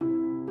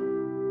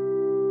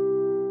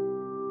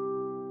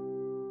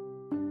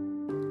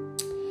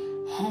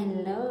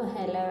Hello,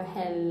 hello,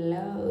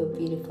 hello,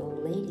 beautiful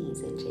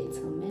ladies and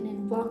gentlemen,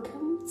 and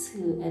welcome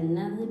to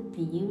another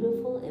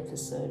beautiful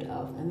episode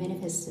of a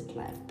Manifested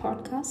Life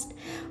podcast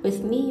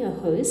with me, your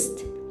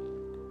host,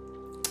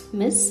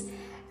 Miss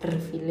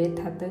Rafile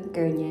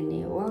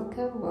Tatanganyane.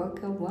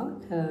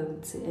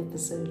 Welcome to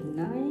episode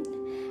 9,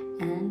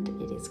 and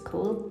it is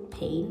called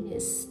Pain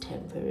is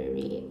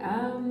Temporary.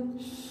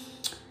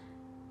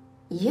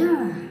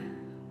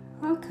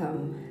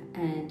 Welcome,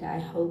 and I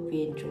hope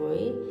you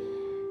enjoy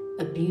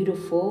a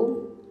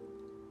beautiful,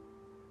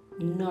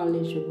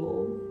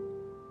 knowledgeable,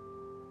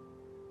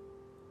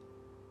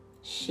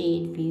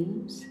 shared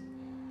views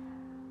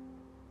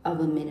of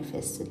a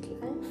Manifested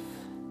Life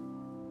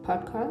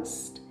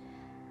podcast.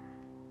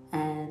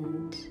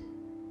 And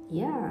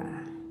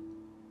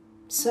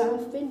so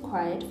I've been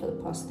quiet for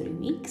the past 3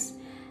 weeks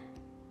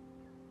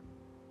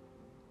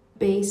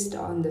based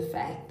on the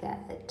fact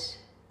that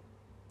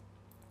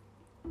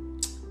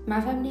my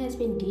family has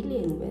been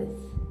dealing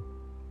with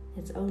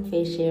its own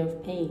fair share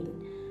of pain.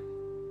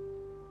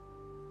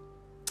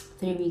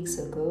 3 weeks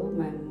ago,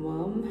 my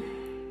mom,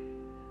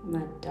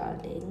 my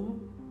darling,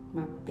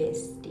 my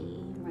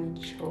bestie, my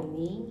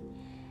chummy,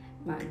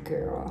 my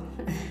girl,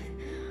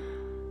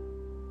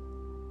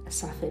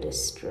 suffered a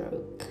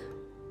stroke.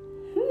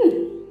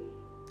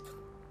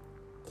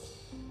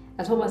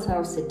 I told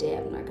myself today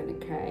I'm not going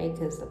to cry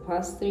because the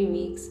past 3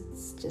 weeks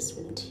it's just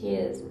been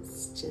tears,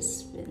 it's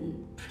just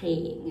been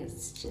praying,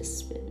 it's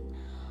just been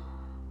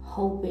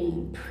hoping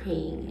and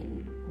praying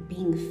and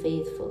being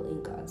faithful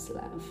in God's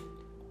love.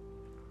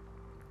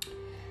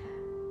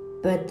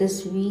 But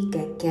this week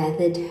I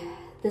gathered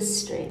the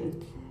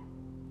strength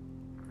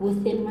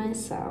within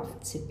myself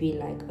to be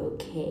like,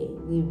 okay,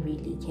 we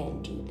really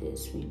can do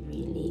this. We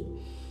really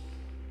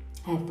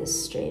have the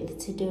strength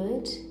to do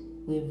it.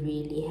 We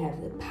really have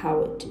the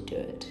power to do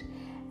it.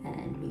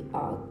 And we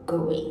are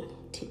going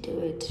to do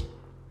it.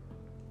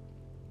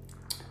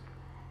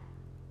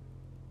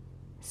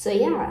 So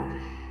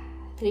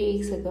 3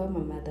 weeks ago, my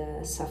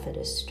mother suffered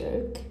a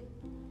stroke.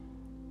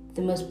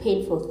 The most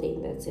painful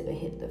thing that's ever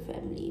hit the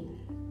family.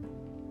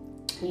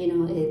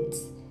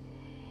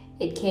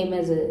 It came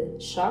as a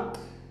shock.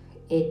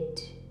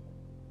 It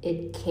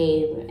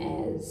came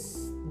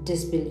as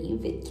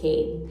disbelief. It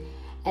came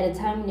at a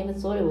time we never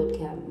thought it would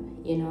come.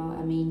 You're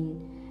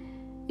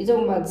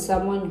talking about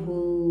someone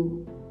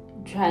who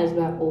tries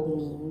by all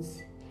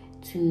means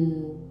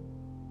to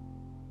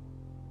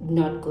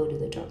not go to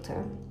the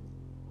doctor,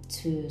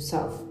 to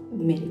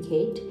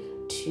self-medicate,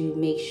 to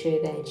make sure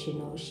that,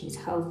 she's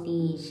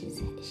healthy,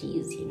 she's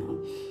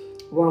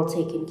well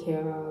taken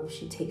care of,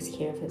 she takes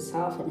care of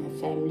herself and her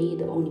family,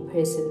 the only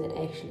person that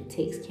actually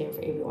takes care of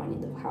everyone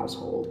in the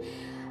household.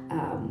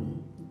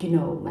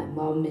 My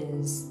mom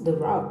is the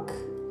rock,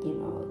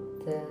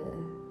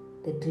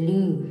 the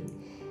glue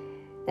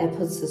that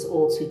puts us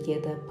all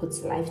together,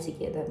 puts life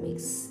together,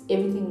 makes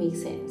everything make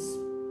sense.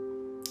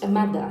 A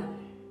mother.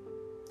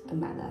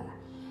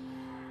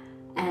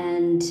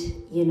 And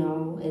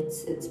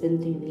it's been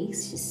 3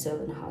 weeks. She's still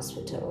in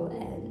hospital,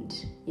 and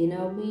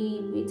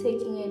we're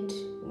taking it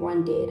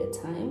one day at a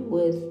time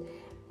with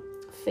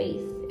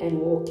faith and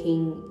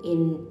walking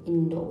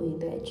in knowing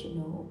that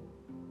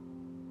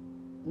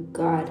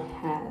God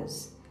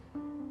has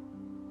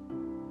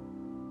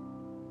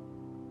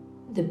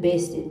the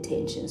best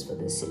intentions for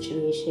this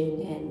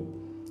situation, and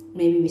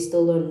maybe we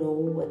still don't know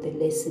what the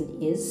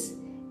lesson is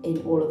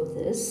in all of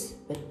this,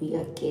 but we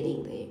are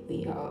getting there.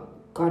 We are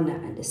gonna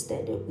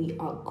understand it. We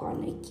are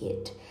gonna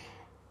get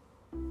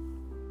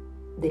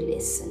the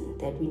lesson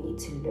that we need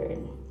to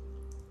learn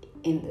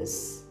in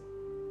this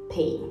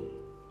pain.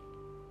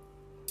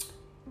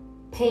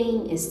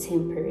 Pain is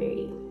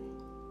temporary.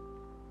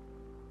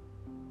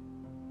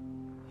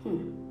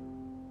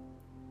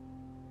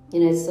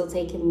 It's still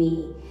taking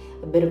me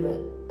a bit of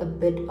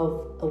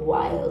a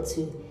while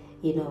to,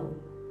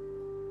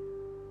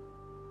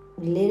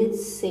 let it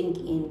sink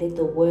in, let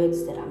the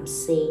words that I'm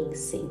saying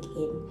sink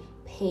in.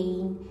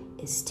 Pain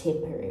is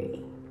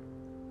temporary.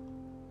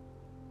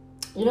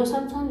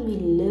 Sometimes we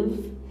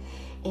live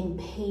in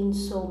pain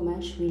so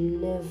much. We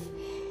live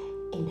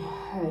in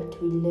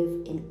hurt. We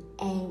live in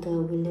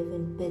anger. We live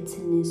in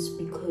bitterness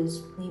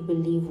because we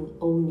believe we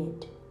own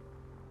it.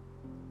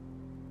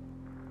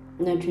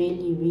 Not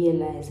really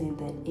realizing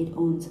that it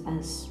owns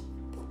us.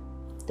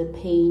 The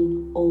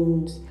pain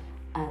owns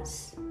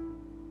us.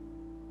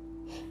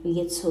 We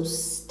get so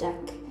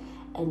stuck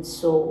and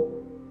so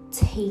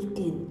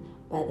taken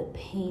by the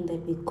pain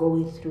that we're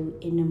going through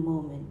in a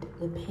moment,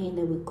 the pain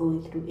that we're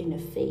going through in a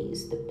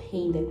phase, the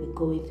pain that we're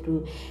going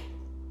through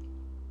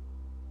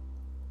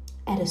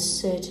at a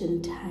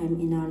certain time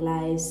in our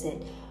lives,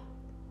 that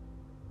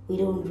we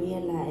don't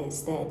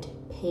realize that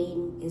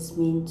pain is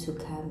meant to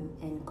come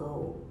and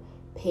go.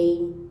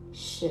 Pain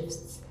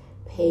shifts.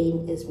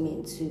 Pain is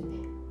meant to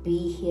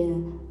be here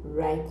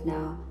right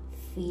now.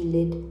 Feel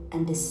it,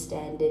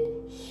 understand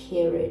it,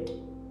 hear it,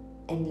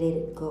 and let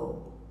it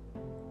go.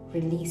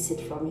 Release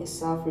it from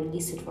yourself,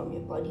 release it from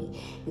your body,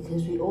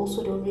 because we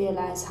also don't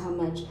realize how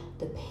much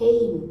the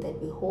pain that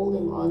we're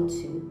holding on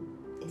to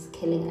is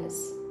killing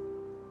us.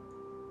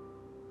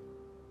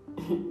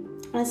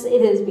 I say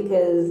this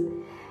because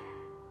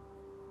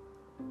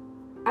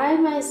I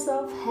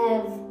myself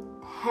have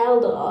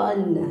held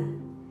on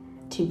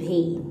to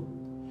pain,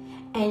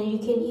 and you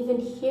can even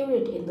hear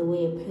it in the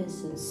way a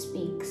person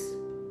speaks.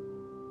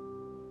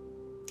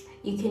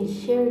 You can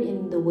hear it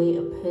in the way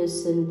a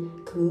person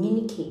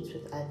communicates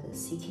with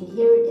others. You can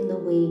hear it in the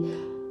way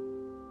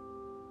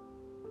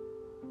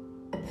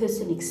a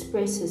person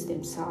expresses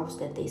themselves,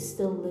 that they're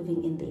still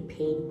living in their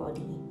pain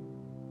body.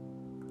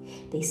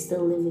 They're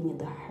still living in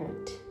the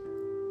hurt.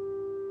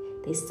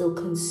 They're still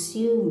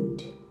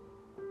consumed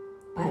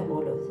by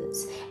all of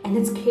this. And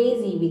it's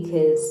crazy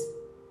because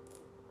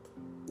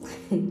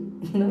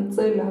not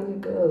so long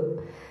ago,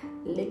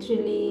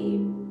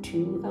 literally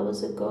 2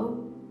 hours ago,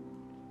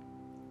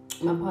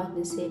 my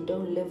partner said,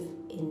 don't live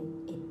in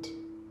it.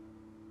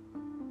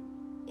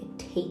 It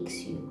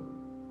takes you.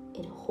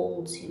 It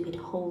holds you. It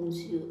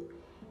holds you.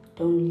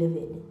 Don't live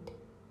in it.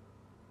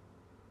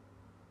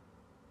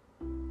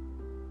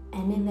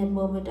 And in that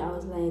moment, I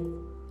was like,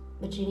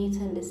 but you need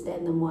to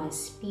understand, the more I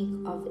speak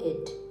of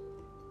it,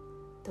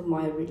 the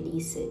more I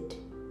release it.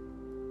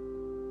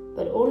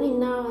 But only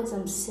now, as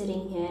I'm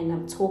sitting here and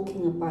I'm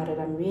talking about it,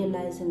 I'm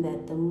realizing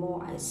that the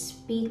more I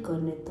speak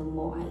on it, the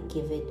more I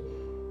give it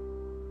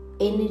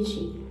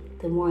energy,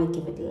 the more I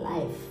give it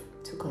life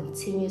to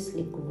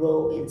continuously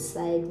grow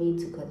inside me,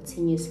 to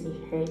continuously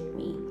hurt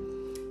me.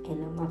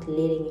 And I'm not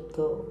letting it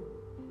go.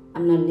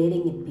 I'm not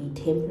letting it be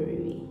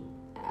temporary.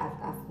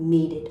 I've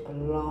made it a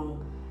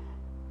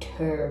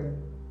long-term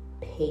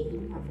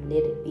pain. I've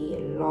let it be a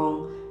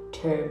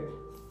long-term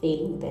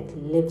thing that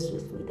lives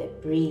with me,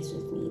 that breathes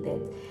with me,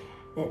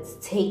 that's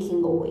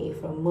taking away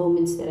from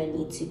moments that I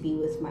need to be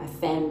with my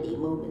family,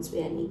 moments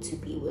where I need to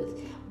be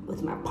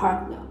with my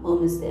partner,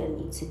 moments that I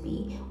need to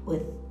be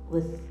with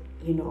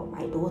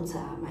my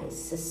daughter, my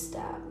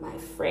sister, my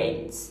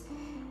friends,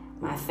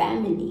 my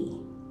family.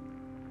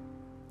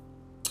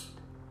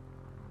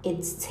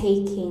 It's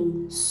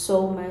taking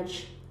so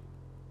much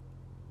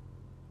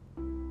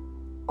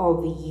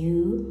of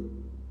you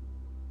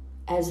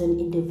as an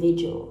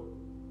individual,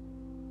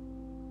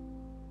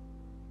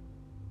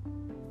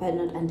 but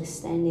not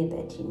understanding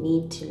that you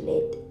need to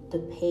let the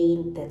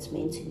pain that's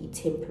meant to be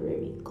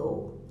temporary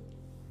go.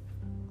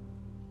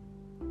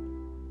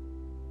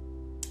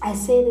 I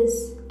say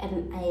this,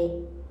 and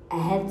I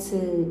had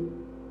to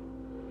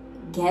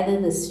gather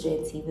the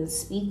strength to even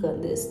speak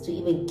on this, to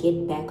even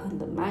get back on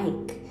the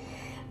mic,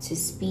 to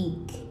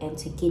speak and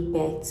to get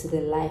back to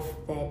the life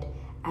that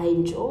I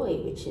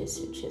enjoy, which is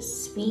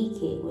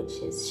speaking,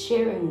 which is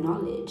sharing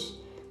knowledge.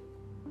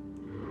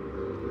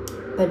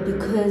 But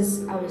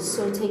because I was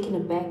so taken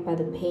aback by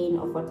the pain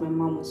of what my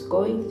mom was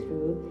going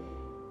through,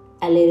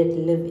 I let it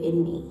live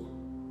in me.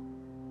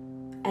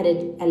 I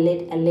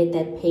let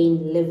that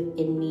pain live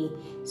in me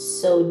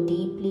so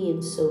deeply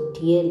and so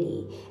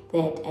dearly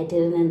that I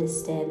didn't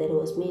understand that it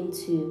was meant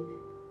to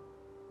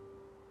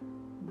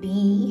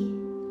be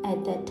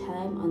at that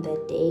time, on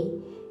that day,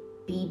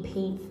 be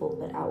painful,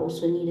 but I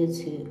also needed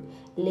to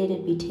let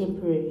it be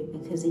temporary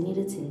because it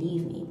needed to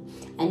leave me.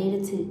 I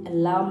needed to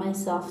allow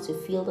myself to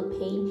feel the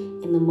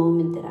pain in the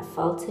moment that I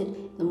felt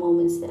it, the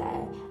moments that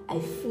I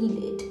feel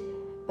it,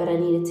 but I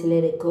needed to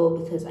let it go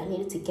because I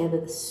needed to gather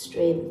the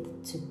strength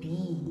to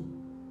be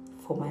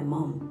for my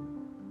mom.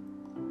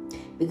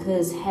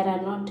 Because had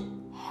I not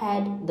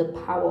had the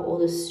power or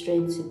the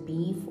strength to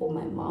be for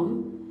my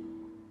mom,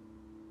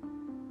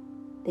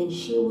 then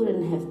she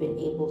wouldn't have been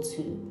able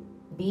to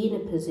be in a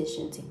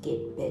position to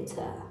get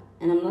better.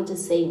 And I'm not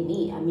just saying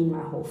me, I mean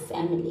my whole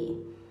family.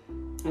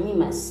 I mean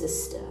my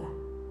sister.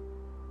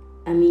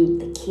 I mean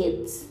the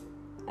kids.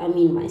 I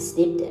mean my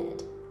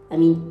stepdad. I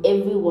mean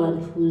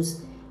everyone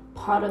who's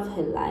part of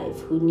her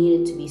life who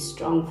needed to be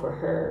strong for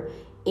her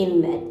in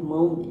that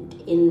moment,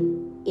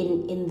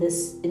 in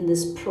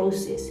this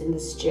process, in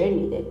this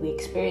journey that we're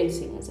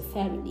experiencing as a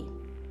family.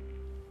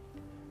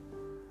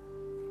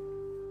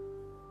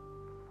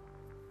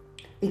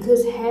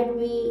 Because had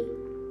we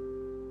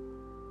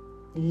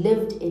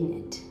lived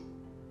in it,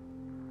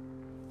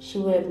 she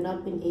would have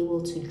not been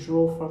able to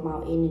draw from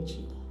our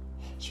energy.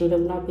 She would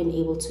have not been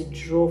able to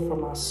draw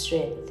from our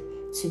strength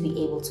to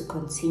be able to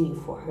continue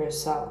for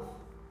herself,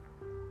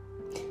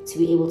 to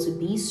be able to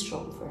be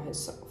strong for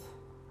herself,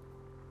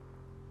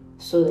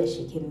 so that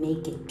she can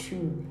make it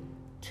to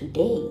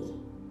today,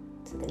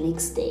 to the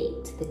next day,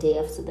 to the day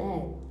after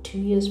that, 2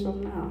 years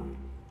from now,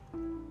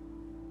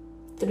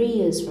 3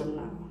 years from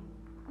now.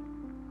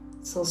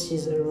 So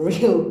she's a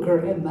real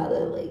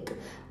grandmother, like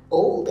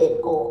old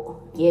and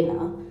all,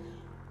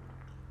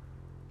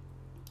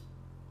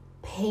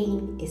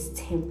 Pain is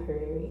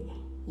temporary.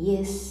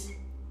 Yes,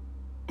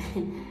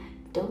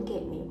 don't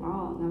get me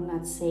wrong. I'm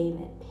not saying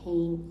that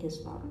pain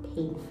is not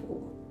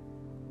painful.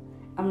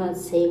 I'm not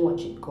saying what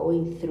you're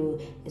going through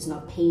is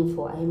not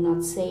painful. I'm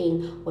not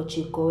saying what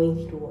you're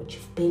going through, what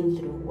you've been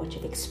through, what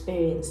you've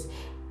experienced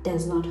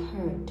does not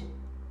hurt,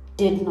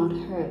 did not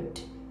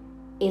hurt,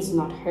 is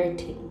not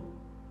hurting.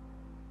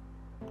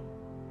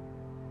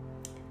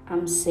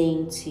 I'm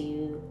saying to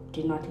you,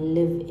 do not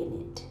live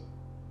in it.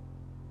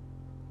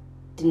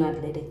 Do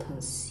not let it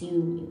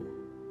consume you.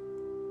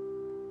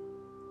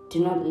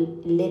 Do not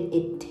let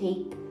it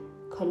take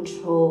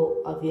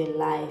control of your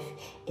life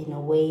in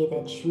a way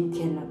that you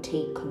cannot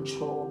take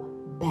control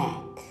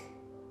back.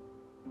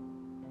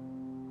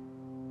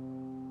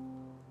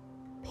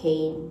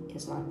 Pain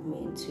is not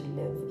meant to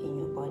live in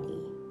your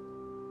body.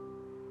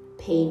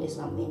 Pain is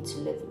not meant to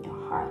live in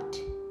your heart.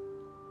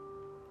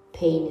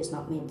 Pain is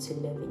not meant to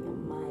live in your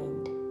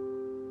mind.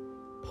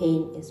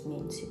 Pain is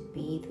meant to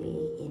be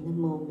there in the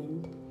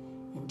moment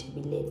and to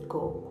be let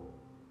go.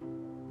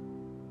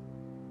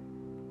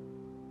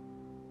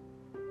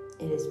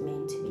 It is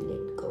meant to be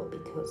let go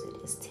because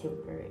it is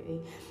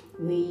temporary.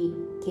 We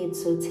get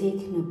so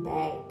taken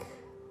aback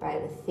by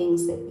the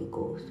things that we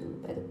go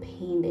through, by the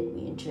pain that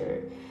we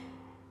endure,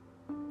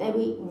 that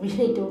we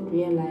really don't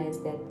realize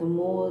that the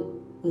more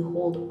we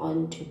hold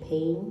on to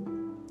pain,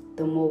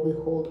 the more we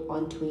hold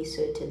on to a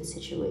certain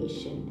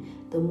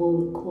situation, the more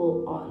we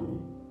call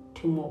on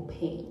to more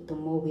pain, the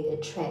more we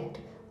attract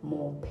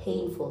more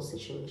painful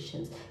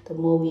situations, the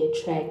more we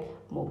attract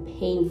more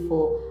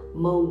painful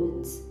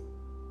moments,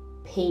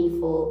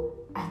 painful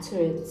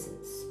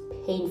utterances,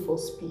 painful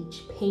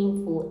speech,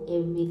 painful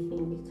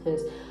everything,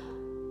 because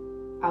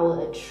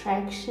our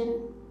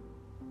attraction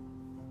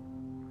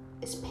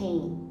is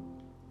pain.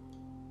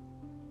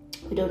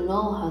 We don't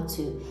know how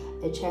to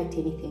attract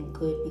anything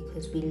good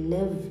because we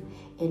live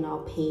in our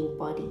pain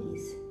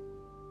bodies.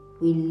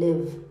 We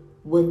live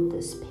with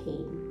this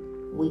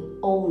pain. We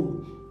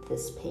own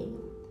this pain.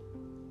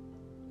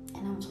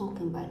 And I'm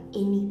talking about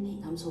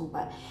anything. I'm talking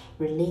about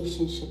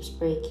relationships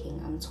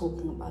breaking. I'm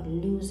talking about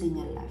losing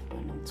a loved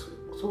one. I'm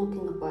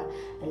talking about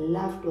a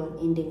loved one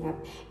ending up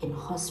in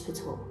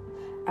hospital.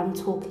 I'm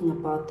talking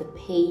about the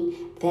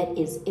pain that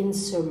is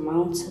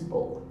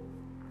insurmountable.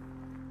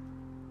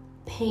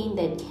 Pain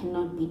that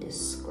cannot be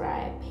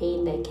described.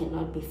 Pain that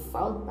cannot be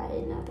felt by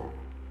another.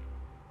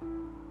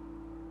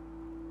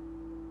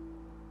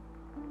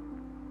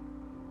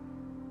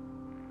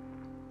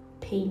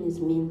 Pain is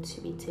meant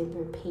to be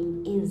temporary.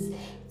 Pain is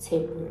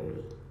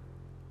temporary.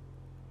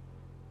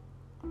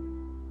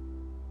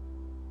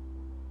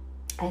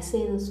 I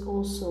say this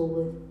also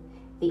with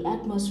the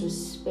utmost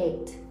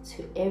respect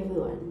to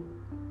everyone.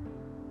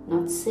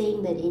 Not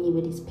saying that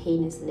anybody's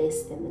pain is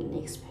less than the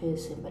next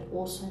person, but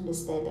also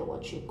understand that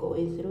what you're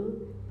going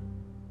through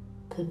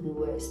could be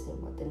worse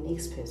than what the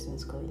next person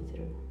is going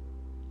through.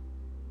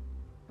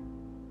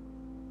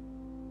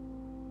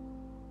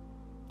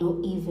 Or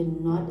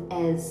even not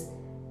as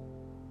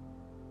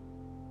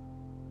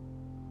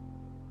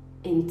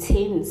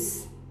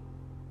intense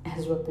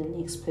as what the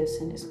next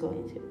person is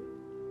going through.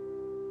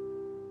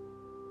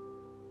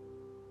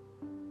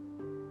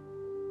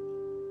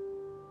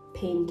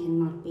 Pain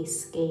cannot be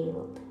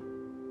scaled.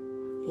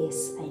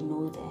 Yes, I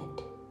know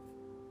that.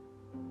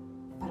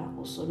 But I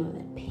also know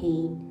that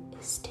pain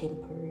is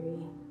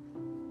temporary.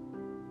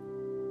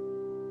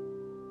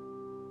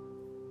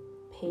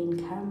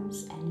 Pain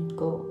comes and it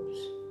goes.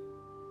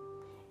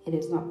 It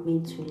is not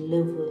meant to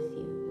live with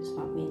you. It's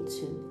not meant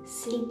to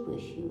sleep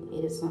with you.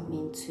 It is not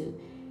meant to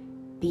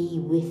be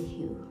with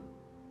you.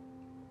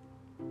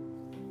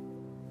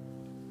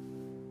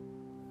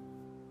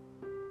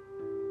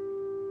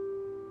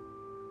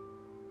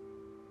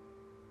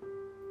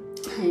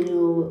 I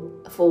know,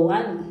 for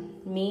one,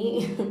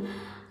 me,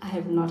 I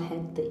have not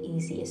had the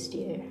easiest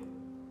year.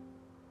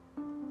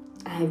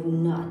 I have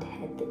not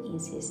had the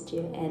easiest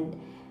year, and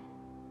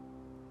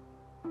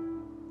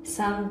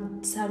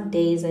some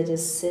days I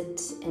just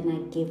sit and I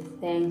give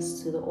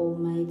thanks to the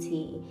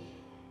Almighty,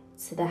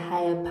 to the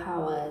higher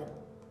power,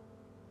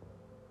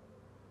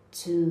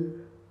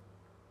 to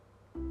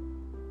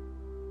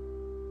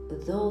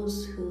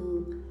those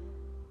who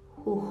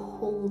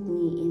hold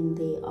me in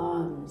their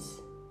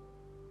arms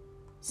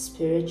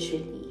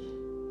spiritually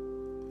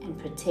and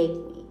protect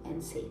me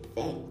and say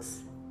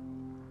thanks.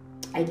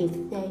 I give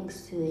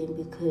thanks to them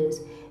because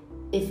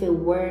if it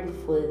weren't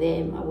for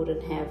them, I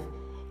wouldn't have,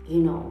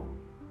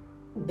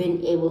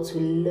 been able to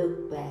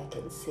look back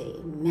and say,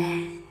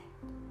 man,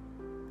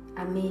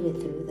 I made it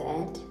through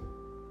that.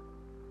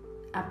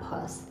 I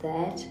passed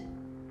that.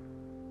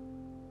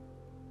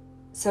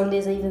 Some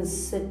days I even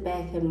sit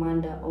back and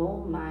wonder, oh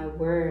my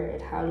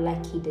word, how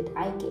lucky did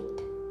I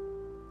get?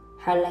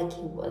 How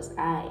lucky was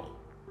I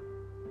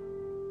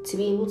to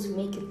be able to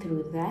make it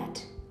through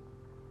that?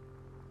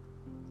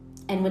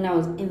 And when I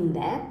was in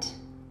that,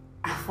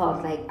 I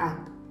felt like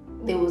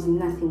there was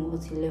nothing more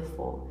to live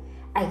for.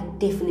 I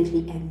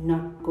definitely am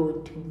not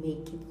going to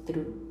make it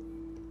through.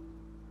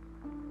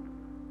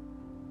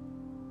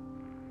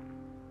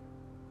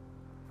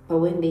 But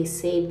when they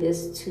say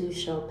this too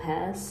shall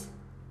pass,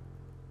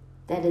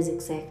 that is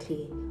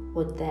exactly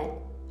what that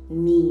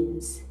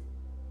means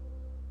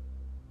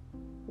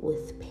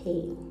with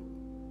pain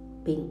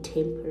being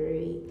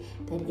temporary.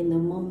 That in the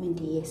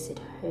moment, yes, it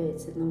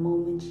hurts. In the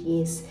moment,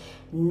 yes,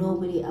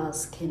 nobody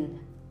else can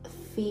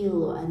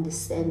feel or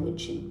understand what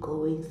you're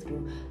going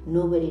through.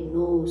 Nobody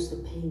knows the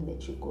pain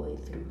that you're going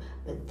through,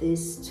 but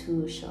this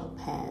too shall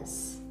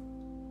pass.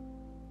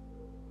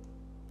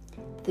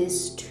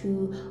 This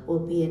too will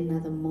be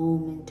another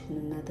moment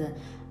and another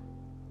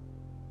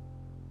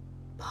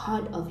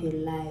part of your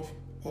life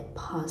that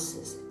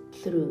passes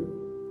through.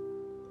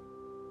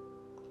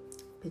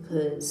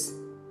 Because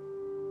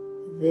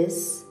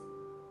this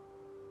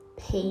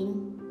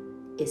pain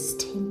is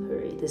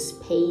temporary. This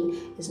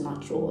pain is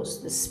not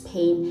yours. This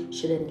pain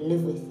shouldn't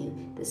live with you.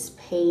 This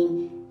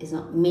pain is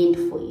not meant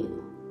for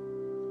you.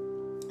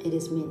 It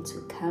is meant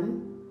to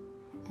come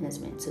and it's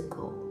meant to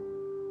go.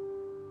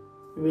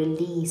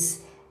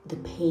 Release the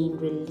pain,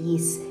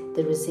 release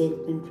the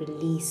resentment,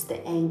 release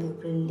the anger,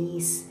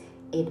 release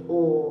it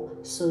all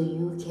so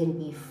you can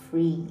be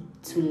free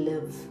to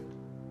live.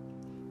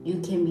 You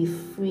can be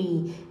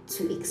free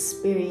to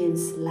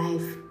experience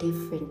life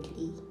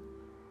differently.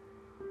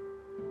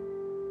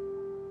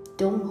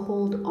 Don't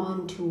hold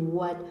on to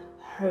what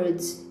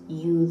hurts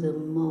you the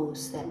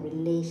most. That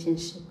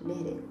relationship,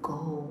 let it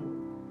go.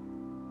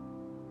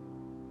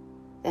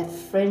 That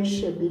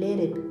friendship, let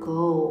it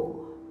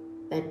go.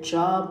 That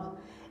job,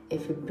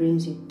 if it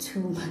brings you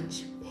too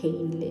much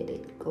pain, let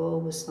it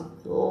go. It's not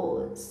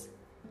yours.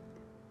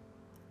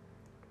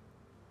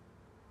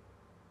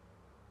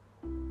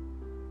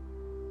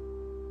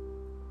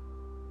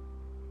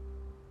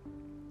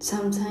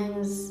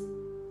 Sometimes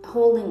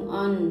holding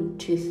on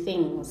to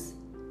things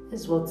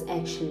is what's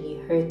actually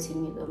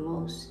hurting you the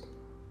most.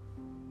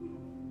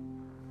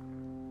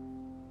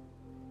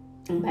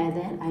 And by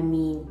that I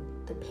mean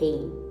the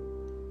pain.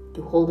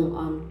 You're holding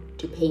on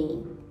to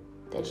pain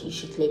that you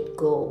should let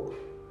go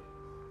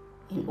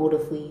in order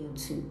for you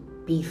to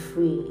be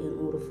free, in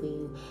order for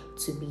you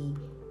to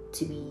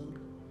be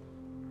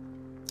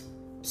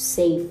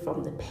safe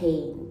from the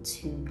pain,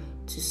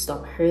 to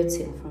stop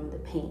hurting from the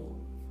pain.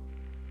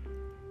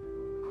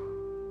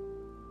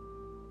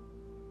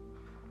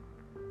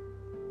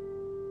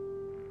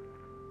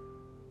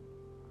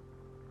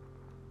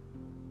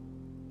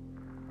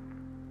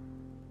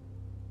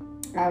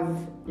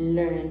 I've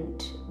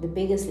learned the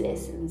biggest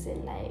lessons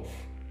in life.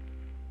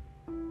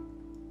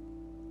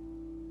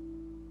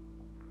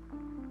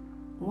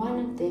 One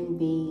of them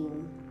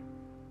being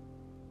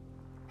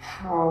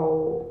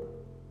how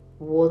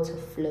water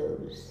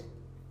flows.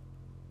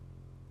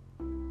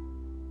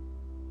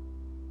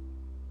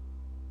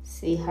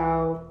 See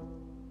how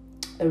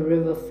a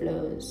river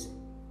flows.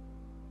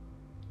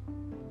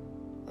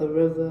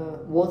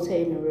 Water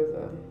in a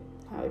river,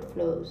 how it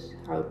flows,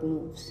 how it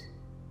moves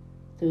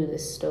through the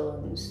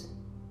stones.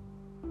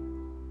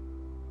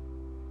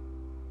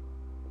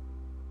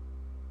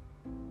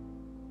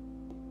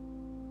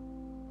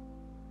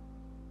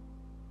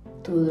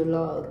 Through the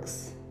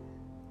logs.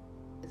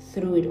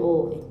 Through it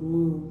all, it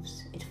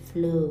moves, it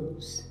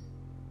flows.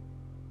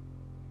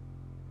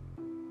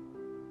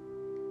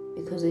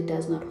 Because it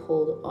does not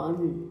hold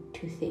on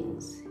to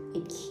things,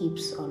 it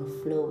keeps on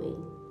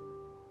flowing.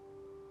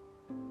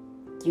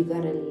 You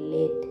gotta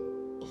let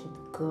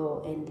it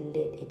go and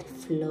let it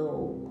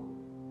flow.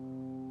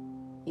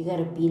 You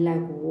gotta be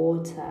like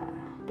water.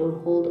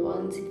 Don't hold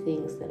on to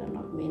things that are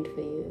not meant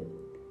for you.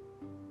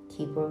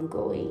 Keep on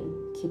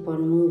going, keep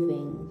on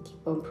moving,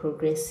 keep on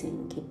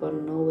progressing, keep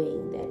on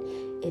knowing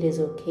that it is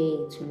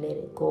okay to let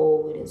it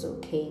go. It is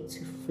okay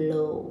to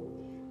flow.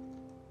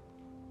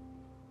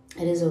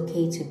 It is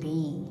okay to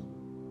be.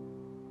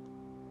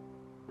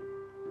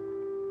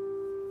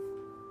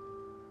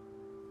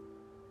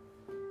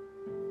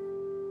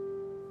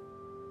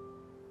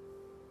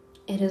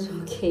 It is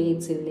okay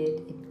to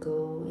let it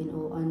go, in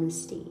all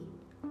honesty.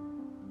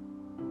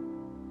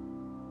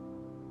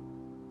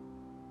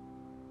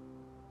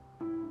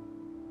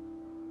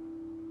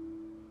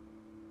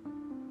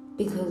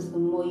 Because the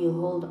more you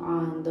hold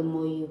on, the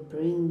more you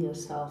bring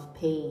yourself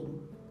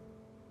pain.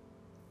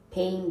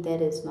 Pain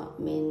that is not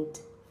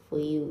meant for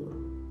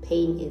you.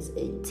 Pain is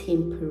a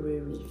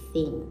temporary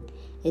thing.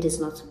 It is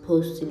not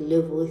supposed to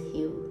live with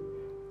you.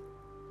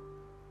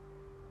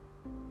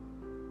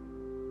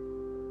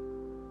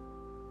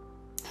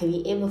 Have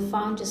you ever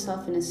found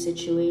yourself in a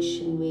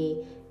situation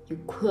where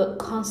you're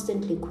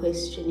constantly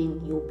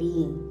questioning your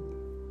being?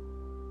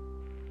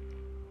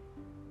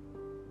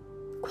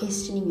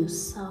 Questioning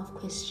yourself,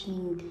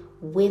 questioning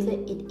whether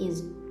it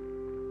is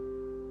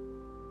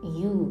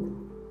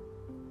you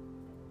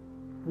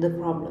the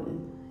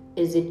problem.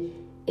 Is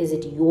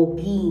it your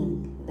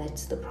being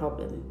that's the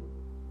problem?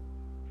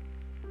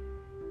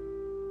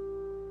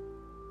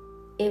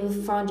 Ever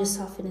found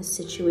yourself in a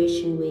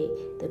situation where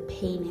the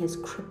pain has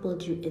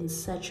crippled you in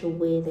such a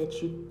way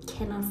that you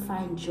cannot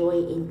find joy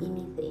in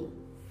anything?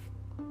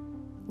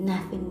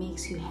 Nothing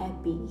makes you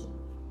happy.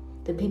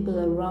 The people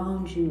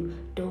around you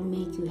don't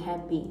make you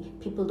happy.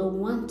 People don't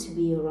want to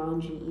be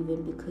around you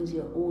even because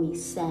you're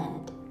always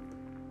sad.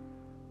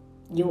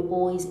 You're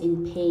always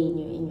in pain.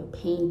 You're in your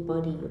pain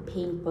body. Your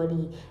pain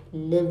body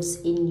lives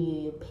in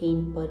you. Your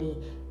pain body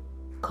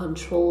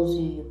controls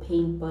you. Your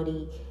pain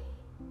body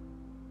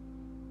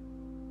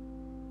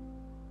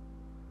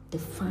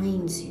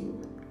defines you.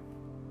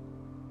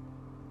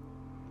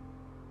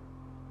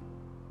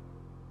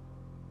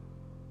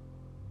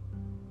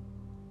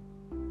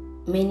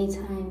 Many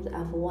times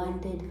I've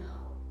wondered,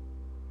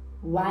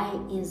 why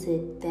is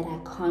it that I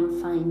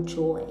can't find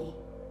joy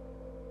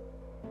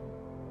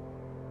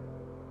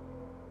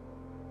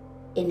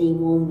in a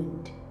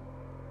moment?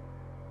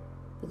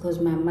 Because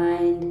my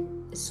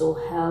mind is so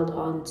held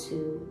on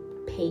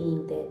to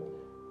pain that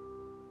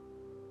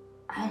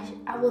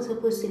I was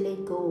supposed to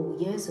let go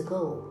years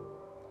ago,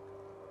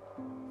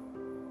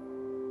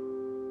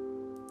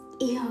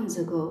 eons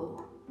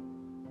ago.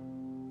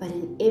 But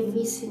in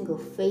every single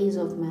phase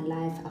of my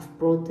life, I've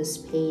brought this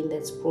pain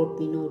that's brought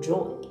me no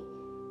joy.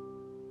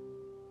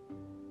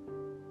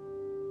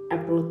 I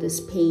brought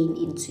this pain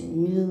into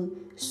new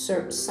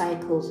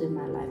cycles in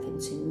my life,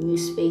 into new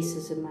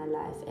spaces in my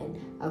life, and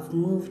I've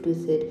moved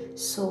with it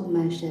so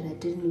much that I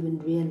didn't even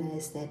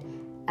realize that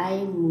I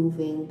am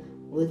moving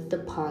with the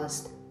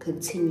past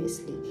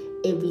continuously,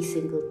 every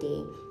single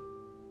day,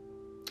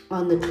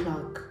 on the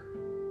clock,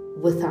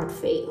 without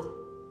fail.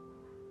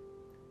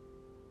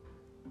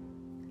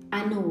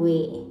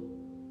 Unaware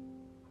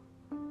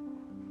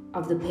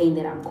of the pain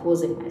that I'm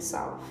causing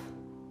myself.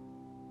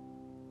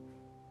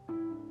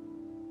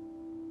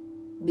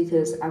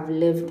 Because I've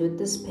lived with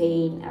this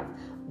pain,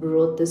 I've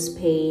brought this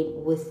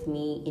pain with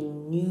me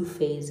in new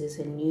phases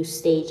and new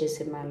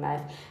stages in my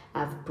life.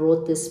 I've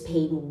brought this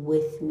pain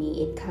with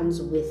me. It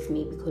comes with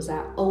me because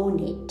I own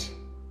it.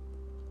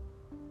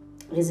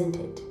 Isn't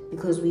it?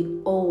 Because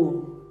we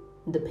own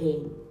the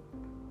pain.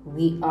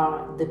 We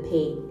are the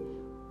pain.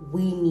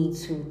 We need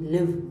to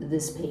live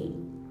this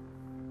pain.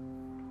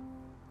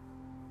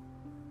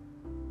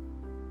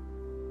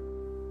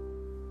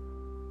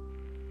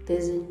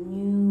 There's a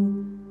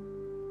new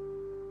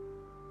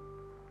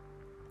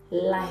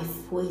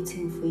life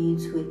waiting for you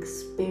to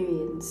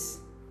experience.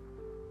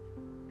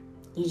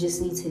 You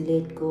just need to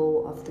let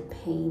go of the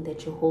pain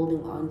that you're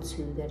holding on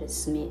to that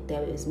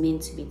is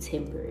meant to be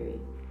temporary.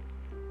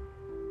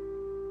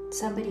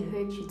 Somebody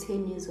hurt you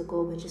 10 years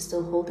ago, but you're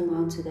still holding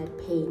on to that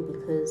pain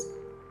because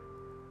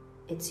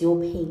it's your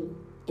pain,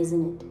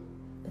 isn't it?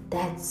 But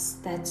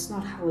that's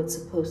not how it's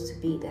supposed to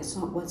be. That's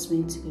not what's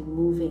meant to be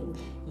moving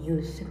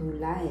you through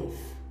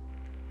life.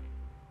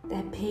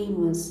 That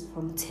pain was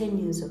from 10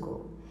 years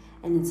ago,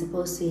 and it's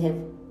supposed to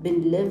have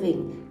been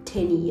living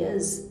 10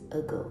 years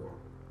ago.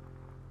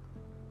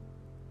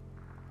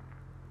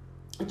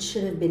 It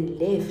should have been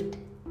lived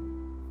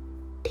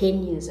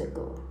 10 years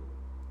ago.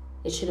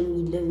 It shouldn't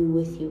be living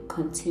with you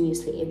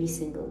continuously every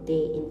single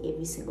day in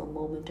every single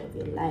moment of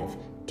your life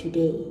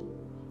today.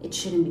 It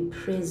shouldn't be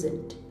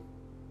present.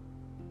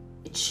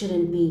 It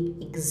shouldn't be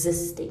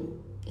existing.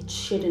 It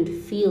shouldn't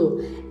feel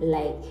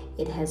like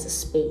it has a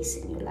space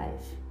in your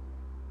life.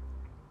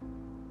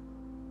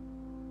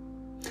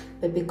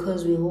 But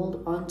because we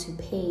hold on to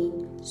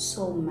pain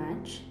so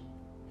much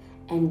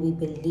and we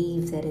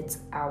believe that it's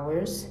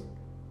ours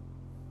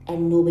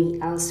and nobody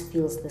else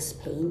feels this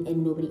pain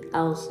and nobody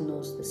else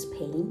knows this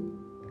pain,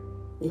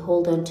 we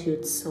hold on to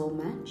it so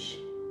much.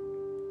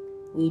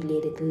 We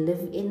let it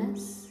live in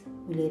us.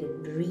 We let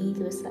it breathe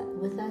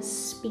with us,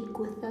 speak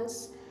with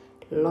us,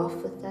 laugh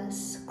with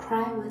us,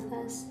 cry with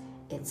us.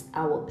 It's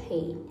our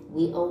pain.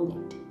 We own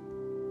it.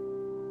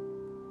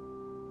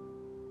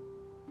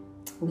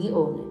 We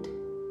own it.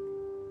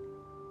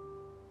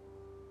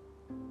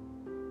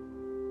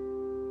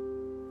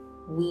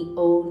 We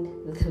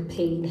own the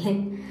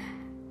pain.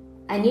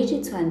 I need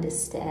you to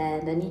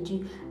understand. I need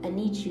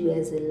you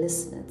as a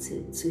listener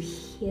to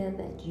hear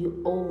that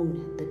you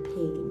own the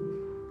pain.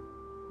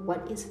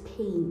 What is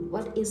pain?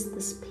 What is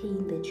this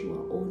pain that you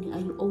are owning? Are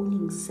you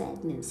owning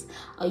sadness?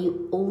 Are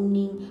you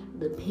owning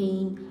the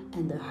pain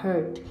and the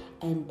hurt?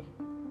 And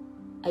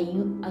are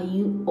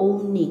you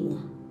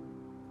owning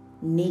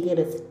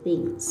negative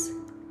things?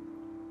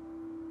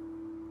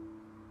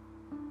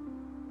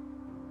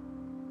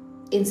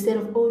 Instead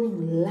of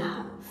owning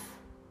love,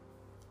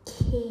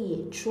 care,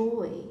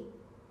 joy,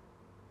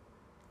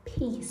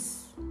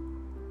 peace,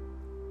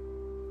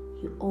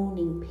 you're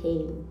owning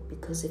pain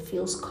because it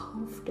feels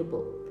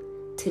comfortable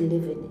to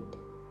live in it.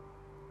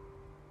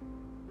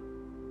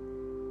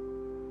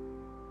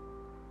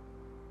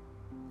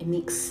 It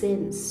makes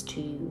sense to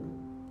you.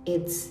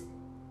 It's,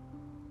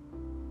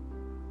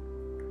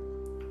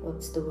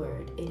 what's the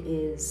word? It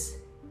is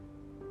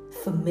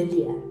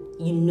familiar.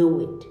 You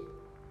know it.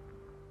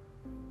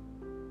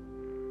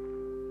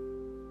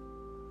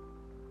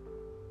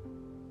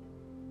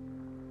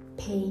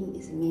 Pain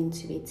is meant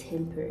to be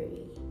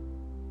temporary.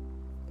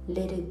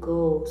 Let it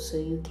go so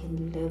you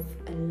can live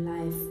a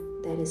life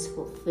that is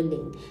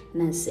fulfilling.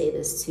 And I say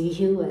this to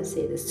you, I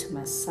say this to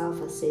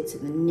myself, I say it to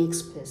the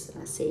next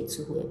person, I say it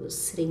to whoever's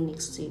sitting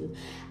next to you,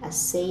 I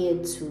say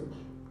it to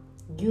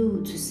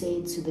you, to say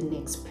it to the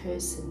next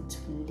person, to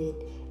let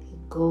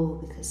it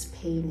go because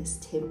pain is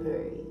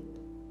temporary.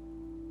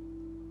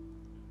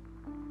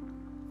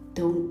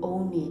 Don't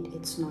own it,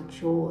 it's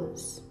not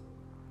yours.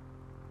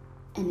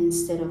 And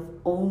instead of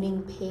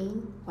owning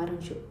pain, why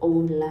don't you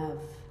own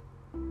love?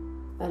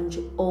 Why don't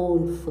you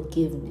own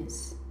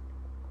forgiveness?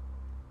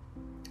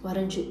 Why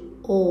don't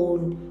you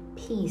own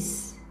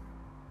peace?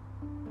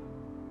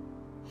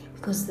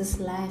 Because this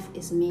life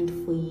is meant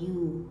for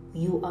you.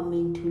 You are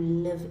meant to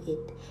live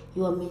it.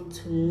 You are meant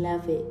to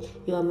love it.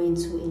 You are meant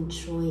to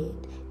enjoy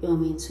it. You are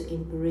meant to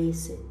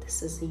embrace it.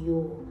 This is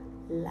your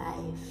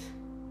life.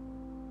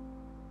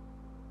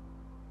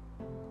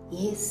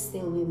 Yes,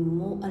 there will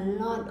be a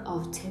lot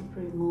of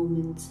temporary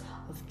moments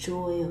of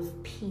joy,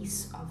 of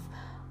peace,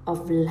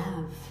 of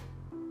love.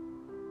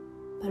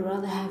 But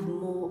rather have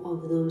more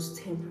of those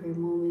temporary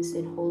moments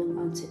than holding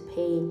on to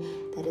pain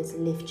that has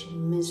left you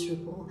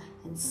miserable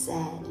and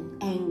sad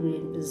and angry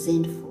and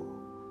resentful.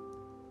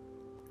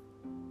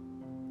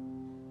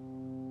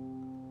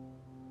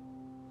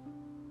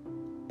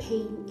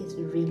 Pain is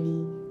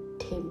really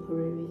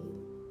temporary.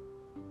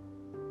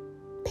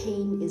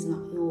 Pain is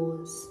not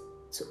yours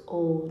to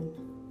own.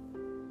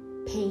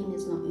 Pain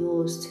is not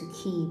yours to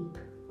keep.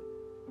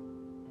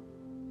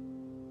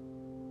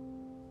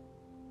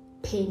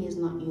 Pain is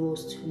not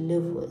yours to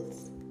live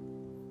with.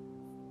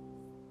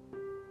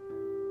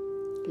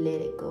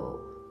 Let it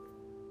go.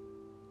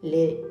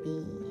 Let it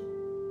be.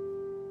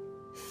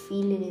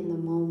 Feel it in the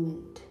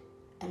moment.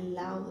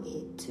 Allow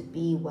it to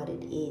be what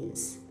it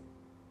is.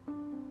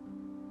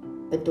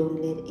 But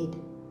don't let it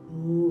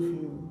move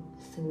you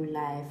through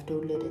life.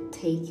 Don't let it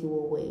take you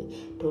away.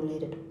 Don't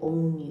let it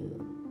own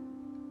you.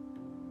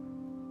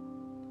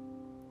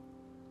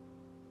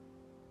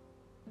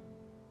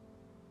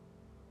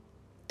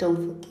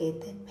 Don't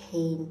forget that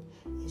pain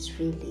is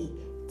really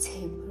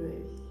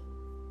temporary.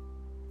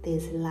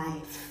 There's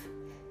life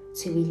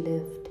to be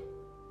lived.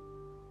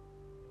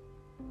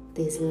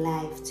 There's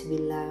life to be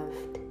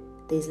loved.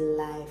 There's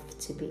life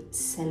to be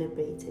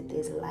celebrated.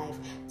 There's life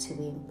to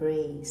be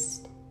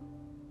embraced.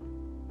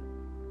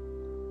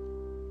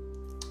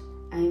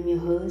 I'm your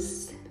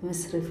host,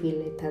 Ms.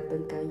 Refile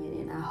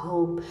Tatankanyan, and I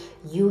hope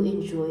you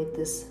enjoyed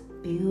this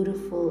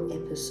beautiful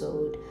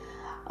episode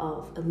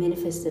of A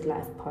Manifested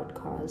Life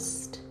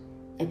podcast,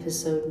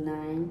 episode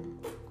 9.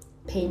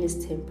 Pain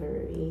is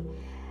temporary.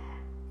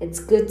 It's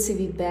good to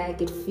be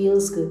back. It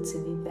feels good to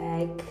be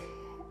back.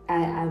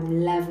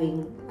 I'm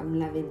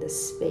loving the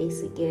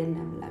space again.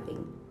 I'm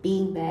loving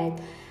being back,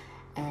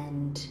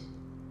 and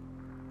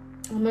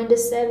I'm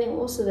understanding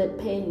also that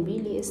pain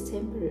really is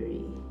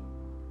temporary.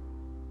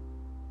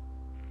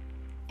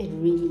 It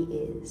really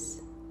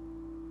is.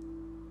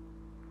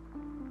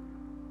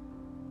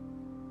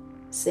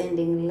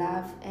 Sending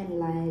love and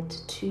light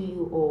to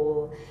you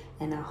all,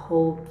 and I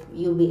hope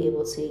you'll be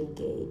able to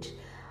engage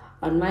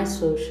on my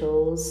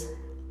socials,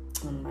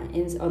 on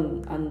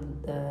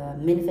the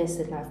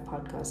Manifested Life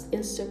podcast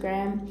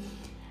Instagram,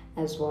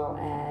 as well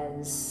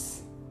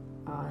as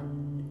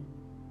on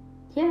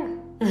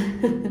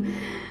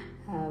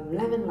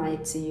love and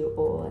light to you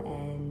all,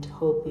 and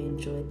hope you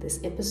enjoyed this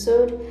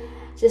episode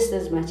just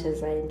as much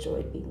as I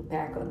enjoyed being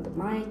back on the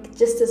mic,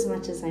 just as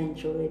much as I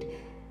enjoyed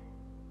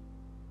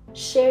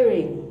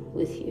sharing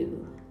with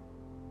you,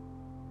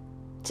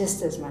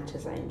 just as much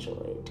as I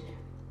enjoyed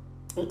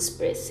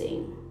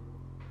expressing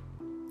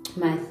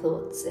my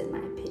thoughts and my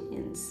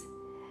opinions.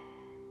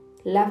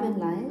 Love and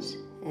light,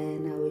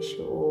 and I wish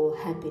you all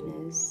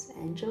happiness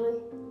and joy.